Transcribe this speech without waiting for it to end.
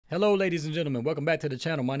Hello, ladies and gentlemen. Welcome back to the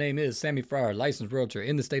channel. My name is Sammy Fryer, licensed realtor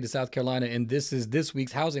in the state of South Carolina, and this is this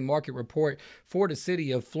week's housing market report for the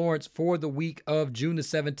city of Florence for the week of June the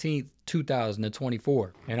 17th,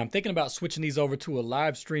 2024. And I'm thinking about switching these over to a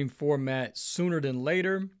live stream format sooner than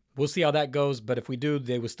later. We'll see how that goes, but if we do,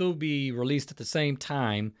 they will still be released at the same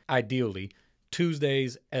time, ideally,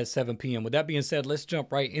 Tuesdays at 7 p.m. With that being said, let's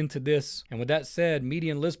jump right into this. And with that said,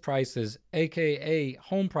 median list prices, aka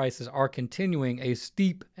home prices, are continuing a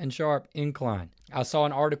steep and sharp incline. I saw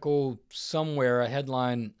an article somewhere, a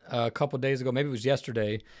headline a couple days ago, maybe it was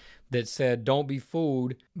yesterday, that said, don't be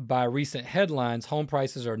fooled by recent headlines. Home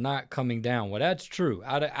prices are not coming down. Well, that's true.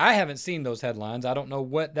 I haven't seen those headlines. I don't know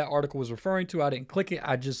what that article was referring to. I didn't click it.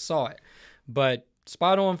 I just saw it. But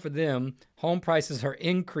spot on for them. Home prices are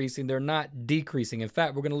increasing. They're not decreasing. In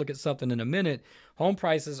fact, we're going to look at something in a minute. Home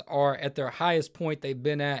prices are at their highest point they've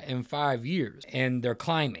been at in 5 years, and they're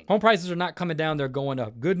climbing. Home prices are not coming down. They're going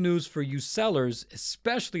up. Good news for you sellers,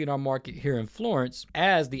 especially in our market here in Florence,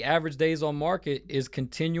 as the average days on market is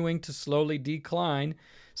continuing to slowly decline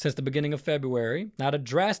since the beginning of February. Not a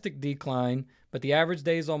drastic decline, but the average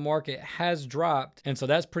days on market has dropped, and so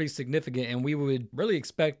that's pretty significant, and we would really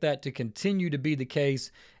expect that to continue to be the case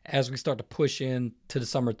as we start to push into the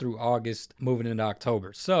summer through August, moving into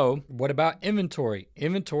October. So what about inventory?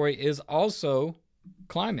 Inventory is also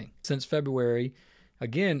climbing since February.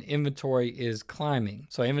 Again, inventory is climbing.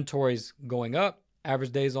 So inventory is going up,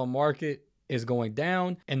 average days on market is going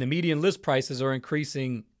down, and the median list prices are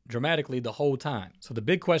increasing dramatically the whole time. So the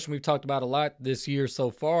big question we've talked about a lot this year so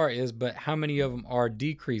far is, but how many of them are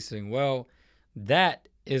decreasing? Well, that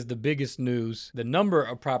is the biggest news. The number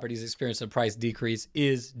of properties experiencing a price decrease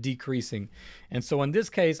is decreasing. And so in this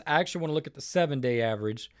case, I actually want to look at the 7-day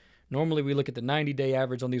average. Normally we look at the 90-day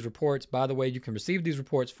average on these reports. By the way, you can receive these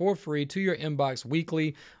reports for free to your inbox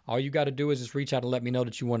weekly. All you got to do is just reach out and let me know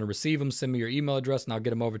that you want to receive them. Send me your email address and I'll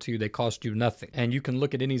get them over to you. They cost you nothing. And you can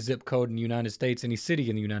look at any zip code in the United States, any city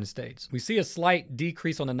in the United States. We see a slight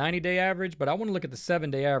decrease on the 90-day average, but I want to look at the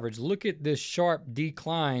 7-day average. Look at this sharp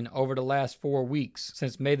decline over the last 4 weeks.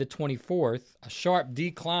 Since May the 24th, a sharp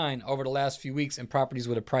decline over the last few weeks in properties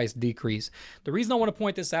with a price decrease. The reason I want to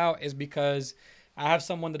point this out is because I have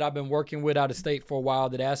someone that I've been working with out of state for a while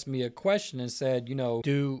that asked me a question and said, you know,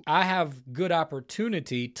 do I have good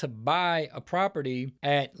opportunity to buy a property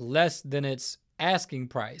at less than its asking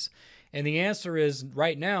price? And the answer is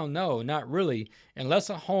right now, no, not really. Unless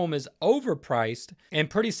a home is overpriced, and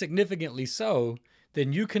pretty significantly so,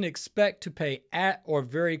 then you can expect to pay at or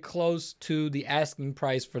very close to the asking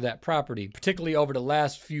price for that property. Particularly over the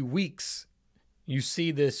last few weeks, you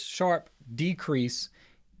see this sharp decrease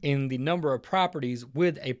in the number of properties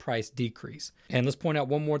with a price decrease. And let's point out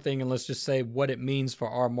one more thing, and let's just say what it means for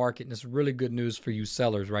our market. And it's really good news for you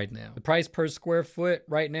sellers right now. The price per square foot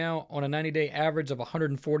right now on a 90-day average of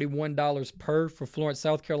 $141 per for Florence,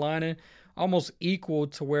 South Carolina, almost equal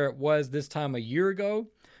to where it was this time a year ago.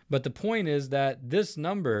 But the point is that this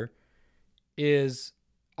number is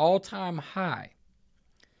all-time high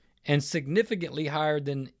and significantly higher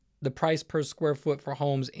than the price per square foot for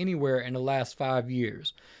homes anywhere in the last 5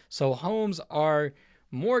 years. So homes are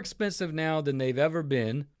more expensive now than they've ever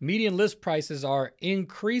been. Median list prices are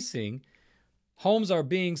increasing. Homes are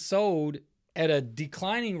being sold at a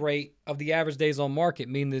declining rate of the average days on market,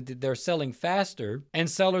 meaning that they're selling faster, and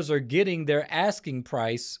sellers are getting their asking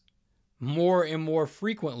price more and more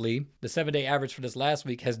frequently. The 7-day average for this last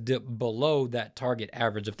week has dipped below that target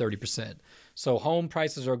average of 30%. So home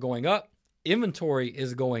prices are going up. Inventory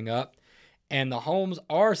is going up, and the homes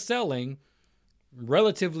are selling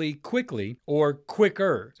relatively quickly or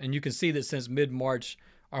quicker. And you can see that since mid-March,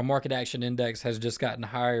 our market action index has just gotten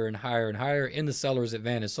higher and higher and higher in the seller's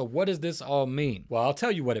advantage. So what does this all mean? Well, I'll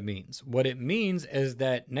tell you what it means. What it means is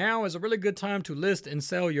that now is a really good time to list and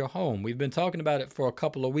sell your home. We've been talking about it for a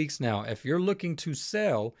couple of weeks now. If you're looking to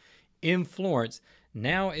sell in Florence,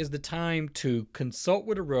 now is the time to consult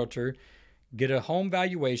with a realtor, get a home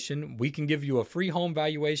valuation. We can give you a free home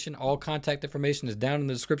valuation. All contact information is down in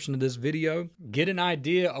the description of this video. Get an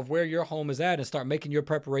idea of where your home is at and start making your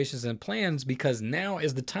preparations and plans, because now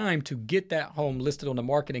is the time to get that home listed on the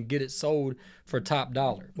market and get it sold for top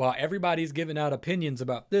dollar. While everybody's giving out opinions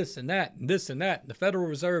about this and that, and this and that, and the Federal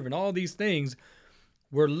Reserve and all these things,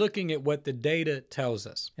 we're looking at what the data tells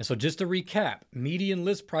us. And so just to recap, median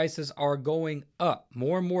list prices are going up.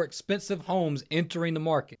 More and more expensive homes entering the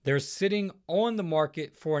market. They're sitting on the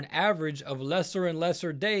market for an average of lesser and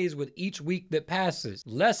lesser days with each week that passes.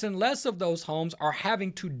 Less and less of those homes are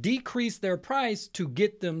having to decrease their price to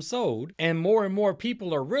get them sold. And more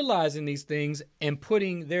people are realizing these things and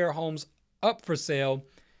putting their homes up for sale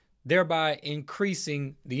thereby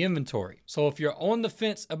increasing the inventory. So if you're on the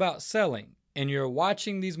fence about selling and you're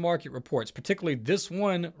watching these market reports, particularly this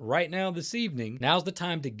one right now this evening, now's the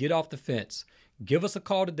time to get off the fence. Give us a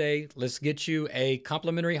call today. Let's get you a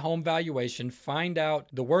complimentary home valuation, find out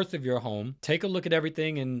the worth of your home, take a look at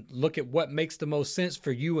everything and look at what makes the most sense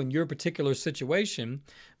for you and your particular situation.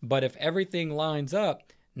 But if everything lines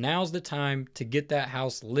up, now's the time to get that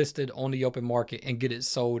house listed on the open market and get it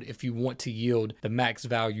sold if you want to yield the max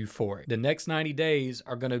value for it. The next 90 days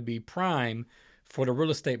are going to be prime for the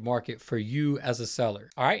real estate market for you as a seller.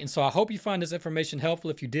 All right, and so I hope you find this information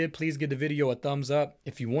helpful. If you did, please give the video a thumbs up.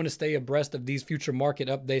 If you want to stay abreast of these future market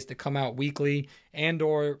updates that come out weekly and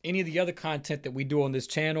or any of the other content that we do on this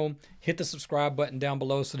channel, hit the subscribe button down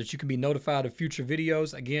below so that you can be notified of future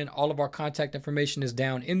videos. Again, all of our contact information is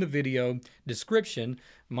down in the video description.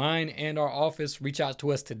 Mine and our office, reach out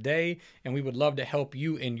to us today, and we would love to help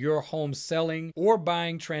you in your home selling or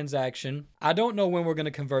buying transaction. I don't know when we're going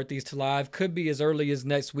to convert these to live. Could be as early as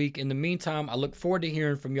next week. In the meantime, I look forward to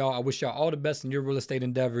hearing from y'all. I wish y'all all the best in your real estate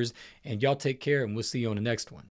endeavors, and y'all take care, and we'll see you on the next one.